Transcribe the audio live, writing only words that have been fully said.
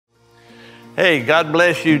Hey, God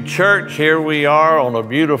bless you, church. Here we are on a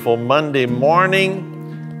beautiful Monday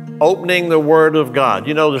morning, opening the Word of God.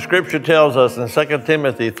 You know, the Scripture tells us in 2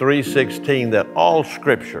 Timothy 3:16 that all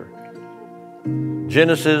Scripture,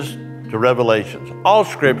 Genesis to Revelations, all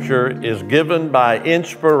Scripture is given by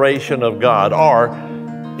inspiration of God, or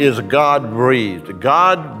is God-breathed.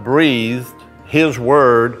 God breathed His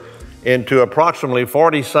Word into approximately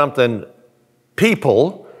 40-something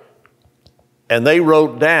people, and they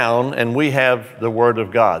wrote down, and we have the Word of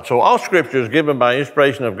God. So all Scripture is given by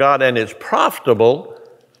inspiration of God, and it's profitable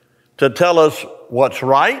to tell us what's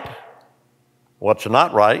right, what's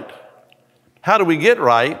not right, how do we get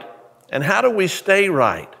right, and how do we stay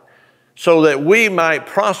right, so that we might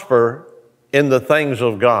prosper in the things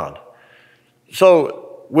of God.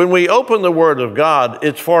 So when we open the Word of God,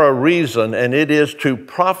 it's for a reason, and it is to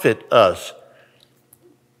profit us.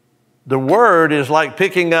 The Word is like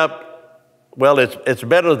picking up, well, it's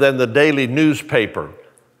better than the daily newspaper,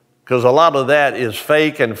 because a lot of that is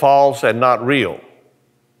fake and false and not real.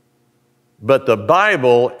 But the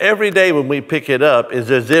Bible, every day when we pick it up,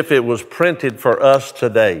 is as if it was printed for us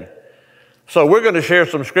today. So we're going to share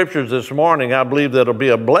some scriptures this morning. I believe that'll be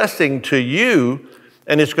a blessing to you,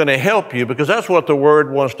 and it's going to help you, because that's what the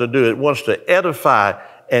Word wants to do. It wants to edify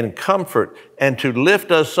and comfort and to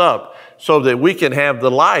lift us up so that we can have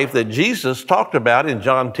the life that Jesus talked about in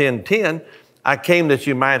John 10:10. I came that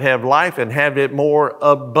you might have life and have it more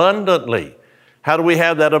abundantly. How do we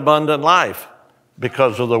have that abundant life?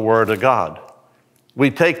 Because of the Word of God.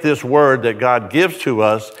 We take this Word that God gives to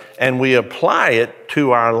us and we apply it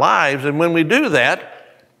to our lives. And when we do that,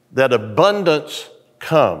 that abundance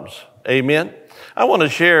comes. Amen. I want to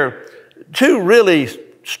share two really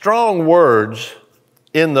strong words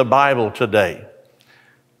in the Bible today.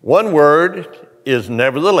 One word is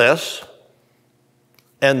nevertheless,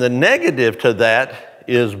 and the negative to that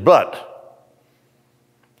is but.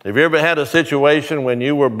 Have you ever had a situation when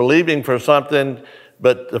you were believing for something,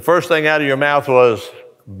 but the first thing out of your mouth was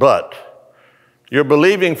but? You're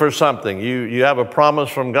believing for something. You have a promise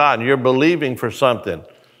from God, and you're believing for something.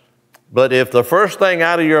 But if the first thing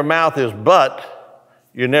out of your mouth is but,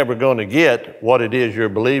 you're never going to get what it is you're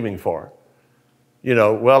believing for. You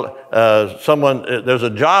know, well, there's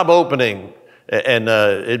a job opening, and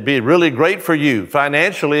it'd be really great for you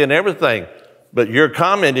financially and everything. But your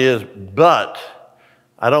comment is, but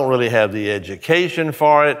I don't really have the education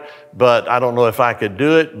for it, but I don't know if I could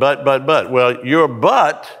do it, but. Well, your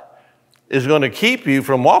but is going to keep you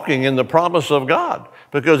from walking in the promise of God.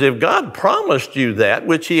 Because if God promised you that,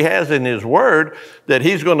 which He has in His Word, that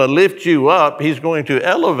He's going to lift you up, He's going to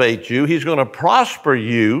elevate you, He's going to prosper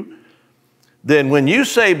you, then when you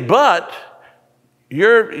say but,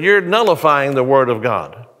 you're nullifying the Word of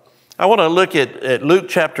God. I want to look at Luke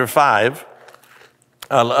chapter 5.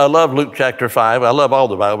 I love Luke chapter 5. I love all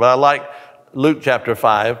the Bible, but I like Luke chapter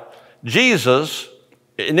 5. Jesus,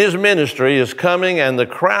 in His ministry, is coming, and the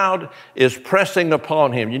crowd is pressing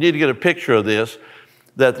upon Him. You need to get a picture of this,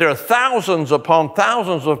 that there are thousands upon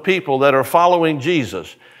thousands of people that are following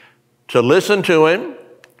Jesus to listen to Him,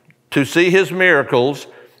 to see His miracles,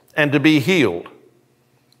 and to be healed.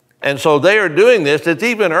 And so they are doing this. It's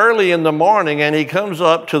even early in the morning, and He comes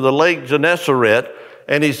up to the Lake Gennesaret,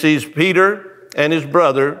 and He sees Peter and his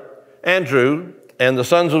brother Andrew and the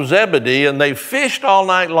sons of Zebedee, and they fished all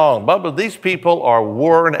night long. Bubba, these people are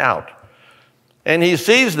worn out. And He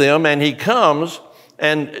sees them, and He comes,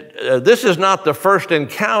 and this is not the first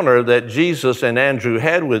encounter that Jesus and Andrew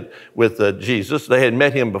had with Jesus. They had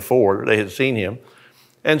met Him before. They had seen Him.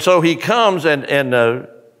 And so He comes, and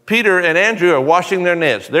Peter and Andrew are washing their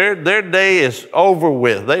nets. Their day is over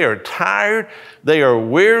with. They are tired, they are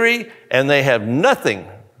weary, and they have nothing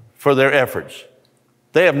for their efforts.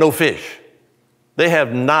 They have no fish. They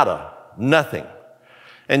have nada, nothing.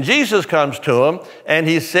 And Jesus comes to them, and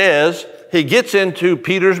He says, He gets into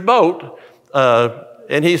Peter's boat,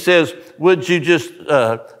 and He says, would you just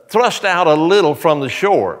thrust out a little from the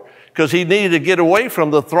shore? Because He needed to get away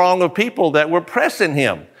from the throng of people that were pressing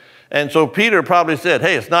Him. And so Peter probably said,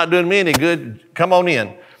 hey, it's not doing me any good. Come on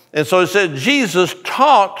in. And so it said Jesus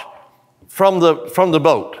taught from the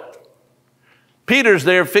boat. Peter's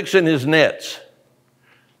there fixing his nets.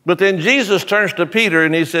 But then Jesus turns to Peter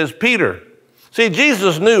and He says, Peter. See,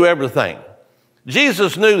 Jesus knew everything.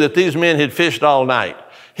 Jesus knew that these men had fished all night.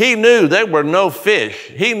 He knew there were no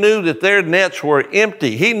fish. He knew that their nets were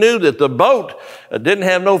empty. He knew that the boat didn't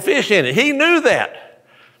have no fish in it. He knew that.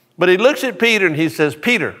 But He looks at Peter and He says,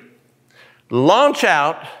 Peter, launch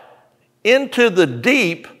out into the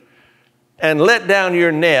deep and let down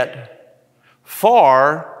your net,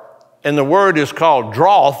 for, and the word is called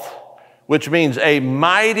drought, which means a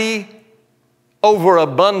mighty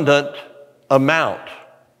overabundant amount.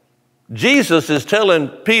 Jesus is telling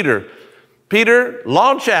Peter, Peter,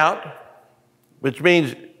 launch out, which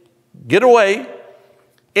means get away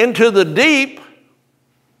into the deep.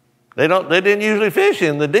 They didn't usually fish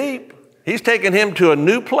in the deep. He's taking him to a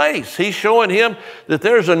new place. He's showing him that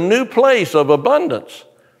there's a new place of abundance.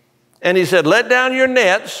 And he said, let down your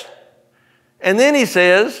nets. And then he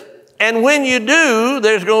says, and when you do,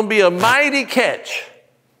 there's going to be a mighty catch.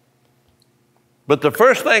 But the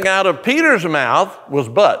first thing out of Peter's mouth was,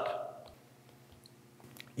 but.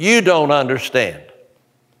 You don't understand.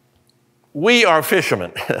 We are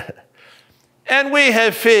fishermen. And we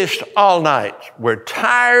have fished all night. We're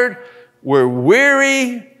tired. We're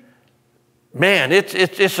weary. Man,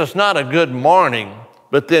 it's just not a good morning.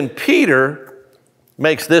 But then Peter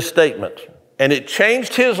makes this statement, and it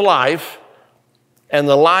changed his life and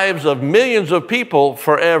the lives of millions of people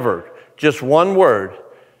forever. Just one word.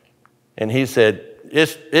 And he said,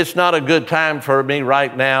 it's not a good time for me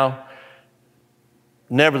right now.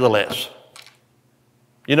 Nevertheless.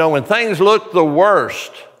 You know, when things look the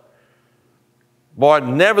worst, boy,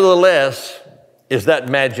 nevertheless is that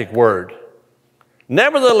magic word.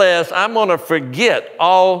 Nevertheless, I'm going to forget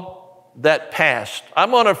all that past.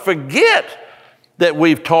 I'm going to forget that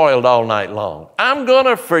we've toiled all night long. I'm going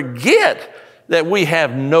to forget that we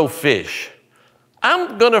have no fish.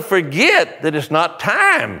 I'm going to forget that it's not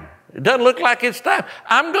time. It doesn't look like it's time.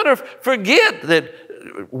 I'm going to forget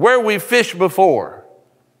that where we fished before.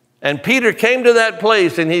 And Peter came to that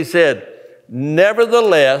place and he said,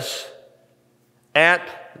 nevertheless, at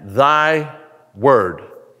thy word,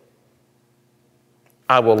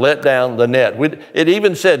 I will let down the net. It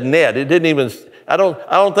even said net. It didn't even, I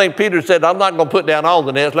don't think Peter said, I'm not going to put down all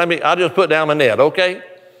the nets. I'll just put down my net, okay?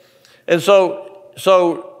 And so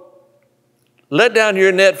let down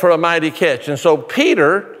your net for a mighty catch. And so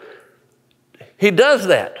Peter, he does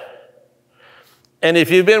that. And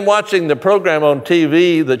if you've been watching the program on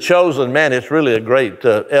TV, The Chosen, man, it's really a great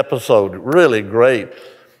episode, really great.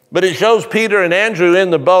 But it shows Peter and Andrew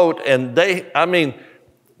in the boat, and they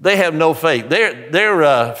have no faith.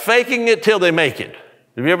 They're faking it till they make it.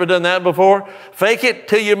 Have you ever done that before? Fake it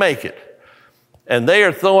till you make it. And they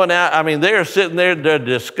are throwing out, they are sitting there, they're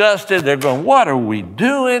disgusted. They're going, what are we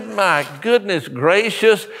doing? My goodness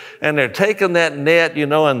gracious. And they're taking that net,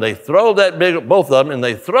 and they throw that both of them, and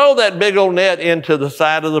they throw that big old net into the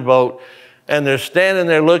side of the boat. And they're standing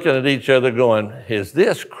there looking at each other going, is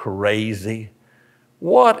this crazy?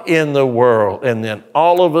 What in the world? And then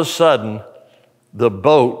all of a sudden, the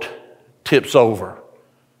boat tips over.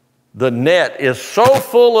 The net is so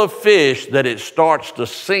full of fish that it starts to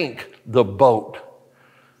sink the boat.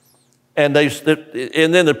 And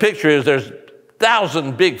then the picture is there's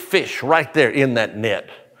 1,000 big fish right there in that net.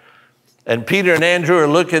 And Peter and Andrew are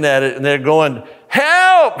looking at it and they're going,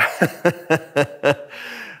 help!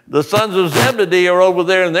 The sons of Zebedee are over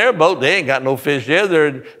there in their boat. They ain't got no fish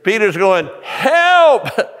yet. Peter's going, help!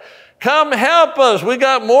 Come help us. We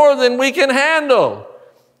got more than we can handle.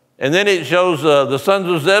 And then it shows the sons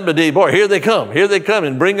of Zebedee, boy, here they come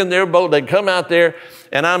and bringing their boat. They come out there,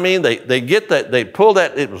 and they get that, they pull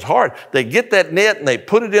that, it was hard. They get that net and they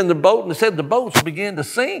put it in the boat, and it said the boats began to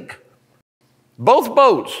sink. Both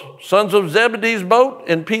boats, sons of Zebedee's boat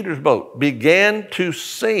and Peter's boat, began to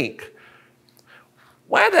sink.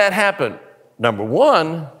 Why did that happen? Number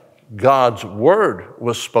one, God's word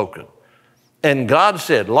was spoken. And God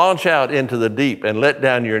said, launch out into the deep and let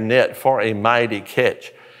down your net for a mighty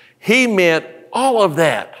catch. He meant all of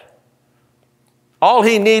that. All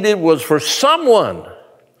he needed was for someone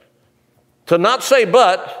to not say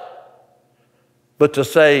but to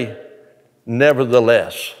say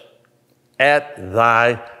nevertheless, at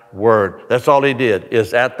thy word. That's all he did,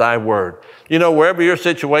 is at thy word. Wherever your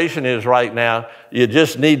situation is right now, you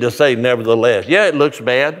just need to say nevertheless. Yeah, it looks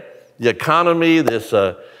bad. The economy, this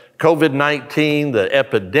COVID-19, the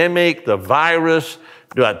epidemic, the virus.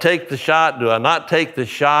 Do I take the shot? Do I not take the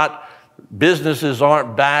shot? Businesses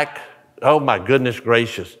aren't back. Oh, my goodness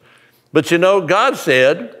gracious. But God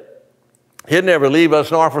said he'd never leave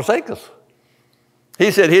us nor forsake us.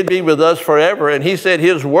 He said he'd be with us forever. And he said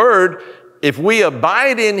his word, if we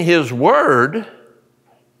abide in his word,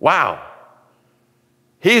 wow.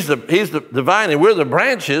 He's the vine and we're the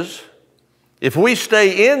branches. If we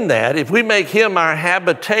stay in that, if we make him our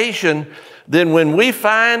habitation, then when we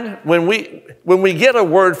get a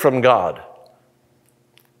word from God,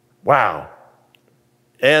 wow.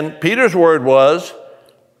 And Peter's word was,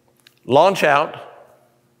 launch out,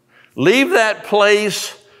 leave that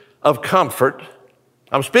place of comfort.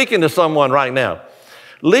 I'm speaking to someone right now.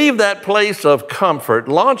 Leave that place of comfort,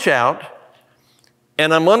 launch out,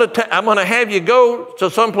 and I'm gonna have you go to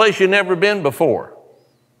some place you've never been before.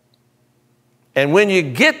 And when you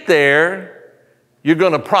get there, you're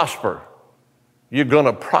gonna prosper. You're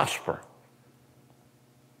gonna prosper.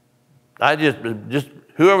 I just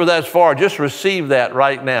whoever that's for, just receive that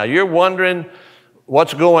right now. You're wondering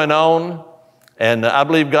what's going on, and I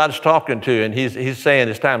believe God's talking to you, and He's saying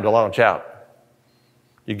it's time to launch out.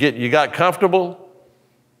 You got comfortable?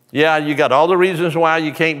 Yeah, you got all the reasons why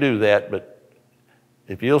you can't do that, but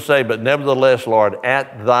if you'll say, but nevertheless, Lord,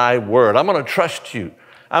 at thy word, I'm going to trust you.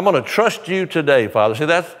 I'm going to trust you today, Father. See,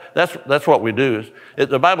 that's what we do.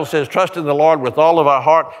 The Bible says, trust in the Lord with all of our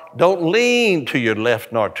heart. Don't lean to your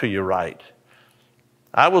left nor to your right.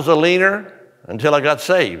 I was a leaner until I got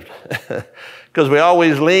saved because we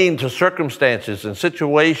always lean to circumstances and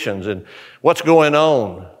situations and what's going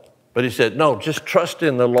on. But he said, no, just trust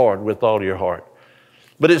in the Lord with all your heart.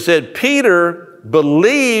 But it said Peter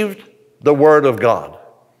believed the word of God.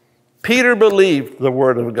 Peter believed the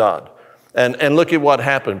word of God. And look at what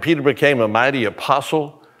happened. Peter became a mighty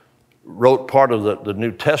apostle, wrote part of the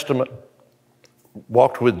New Testament,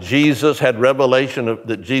 walked with Jesus, had revelation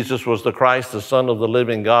that Jesus was the Christ, the Son of the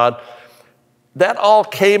living God. That all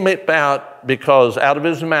came about because out of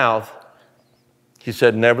his mouth, he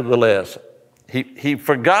said, nevertheless. He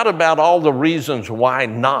forgot about all the reasons why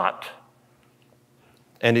not.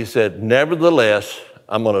 And he said, nevertheless,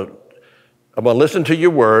 I'm going to listen to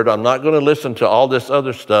your word. I'm not going to listen to all this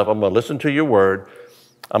other stuff. I'm going to listen to your word.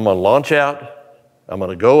 I'm going to launch out. I'm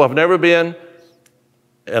going to go. I've never been.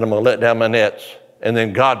 And I'm going to let down my nets. And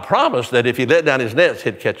then God promised that if he let down his nets,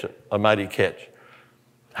 he'd catch a mighty catch.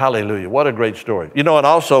 Hallelujah. What a great story. You know, and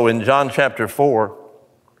also in John chapter 4,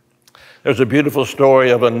 there's a beautiful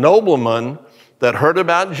story of a nobleman that heard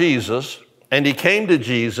about Jesus, and he came to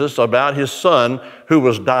Jesus about his son who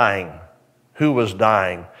was dying.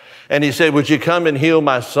 And he said, would you come and heal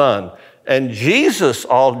my son? And Jesus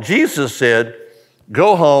said,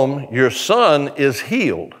 go home, your son is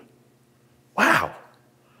healed. Wow.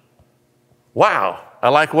 I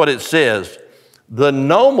like what it says. The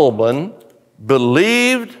nobleman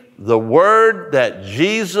believed the word that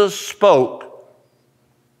Jesus spoke.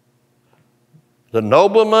 The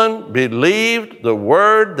nobleman believed the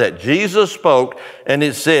word that Jesus spoke, and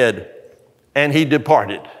it said, and he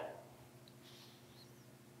departed.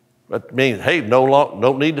 That means, hey,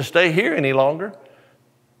 no need to stay here any longer.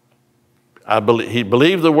 He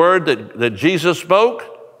believed the word that Jesus spoke,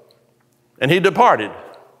 and he departed.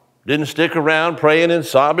 Didn't stick around praying and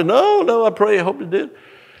sobbing. No, I pray, I hope he did.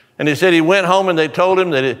 And he said he went home and they told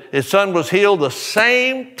him that his son was healed the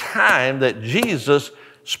same time that Jesus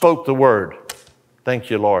spoke the word.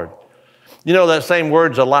 Thank you, Lord. You know, that same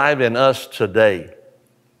word's alive in us today.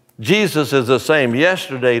 Jesus is the same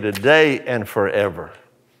yesterday, today, and forever.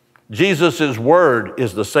 Jesus' word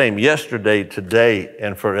is the same yesterday, today,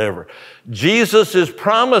 and forever. Jesus'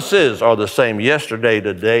 promises are the same yesterday,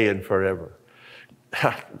 today, and forever.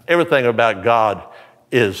 Everything about God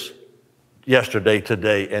is yesterday,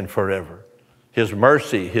 today, and forever. His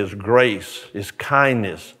mercy, his grace, his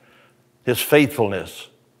kindness, his faithfulness,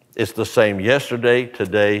 it's the same yesterday,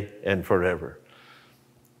 today, and forever.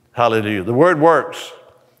 Hallelujah. The word works.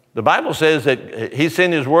 The Bible says that he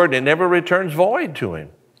sent his word and it never returns void to him.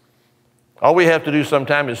 All we have to do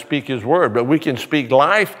sometimes is speak his word, but we can speak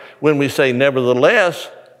life when we say nevertheless,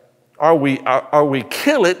 or we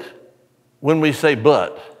kill it when we say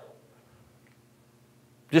but.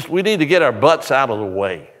 We need to get our butts out of the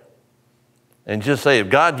way and just say,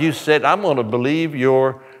 God, you said, I'm going to believe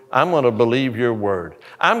your word. I'm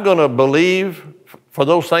going to believe for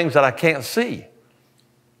those things that I can't see.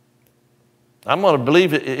 I'm going to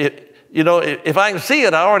believe it. You know, if I can see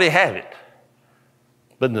it, I already have it.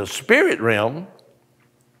 But in the spirit realm,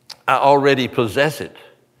 I already possess it.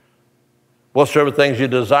 Whatsoever things you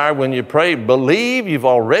desire when you pray, believe you've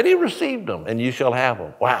already received them and you shall have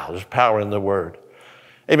them. Wow, there's power in the word.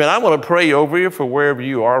 Amen. I want to pray over you for wherever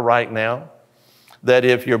you are right now, that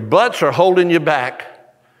if your butts are holding you back,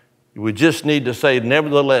 we just need to say,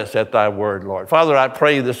 nevertheless, at thy word, Lord. Father, I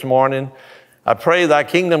pray this morning, I pray thy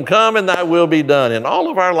kingdom come and thy will be done in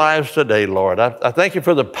all of our lives today, Lord. I thank you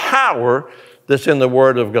for the power that's in the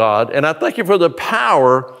word of God, and I thank you for the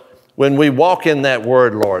power when we walk in that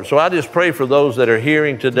word, Lord. So I just pray for those that are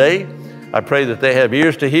hearing today. I pray that they have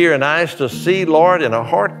ears to hear and eyes to see, Lord, and a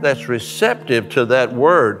heart that's receptive to that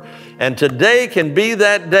word. And today can be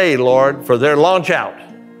that day, Lord, for their launch out.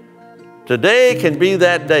 Today can be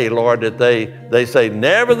that day, Lord, that they say,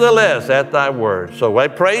 nevertheless, at thy word. So I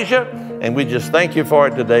praise you, and we just thank you for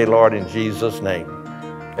it today, Lord, in Jesus' name.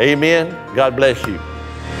 Amen. God bless you.